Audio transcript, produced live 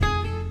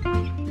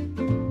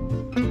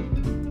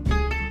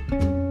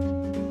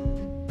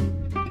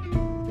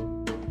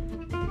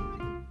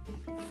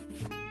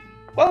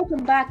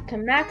welcome back to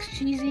Max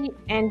Cheesy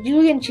and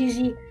Julian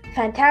Cheesy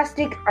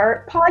Fantastic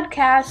Art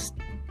Podcast.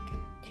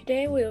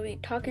 Today we'll be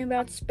talking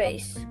about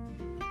space.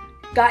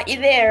 Got you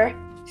there.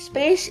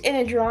 Space in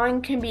a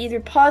drawing can be either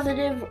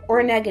positive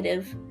or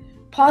negative.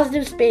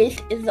 Positive space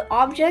is the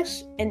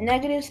objects and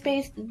negative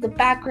space is the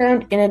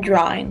background in a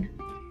drawing.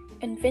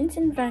 In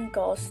Vincent van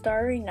Gogh's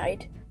Starry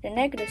Night, the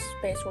negative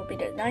space will be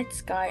the night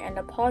sky and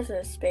the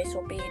positive space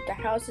will be the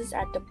houses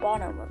at the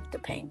bottom of the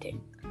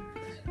painting.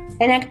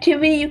 An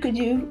activity you could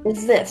do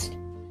is this.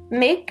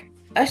 Make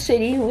a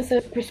city with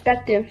a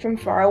perspective from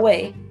far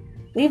away.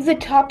 Leave the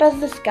top as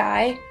the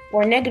sky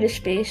or negative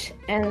space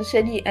and the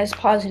city as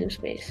positive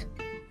space.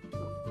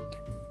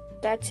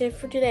 That's it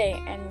for today,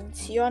 and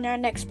see you on our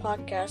next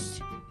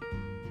podcast.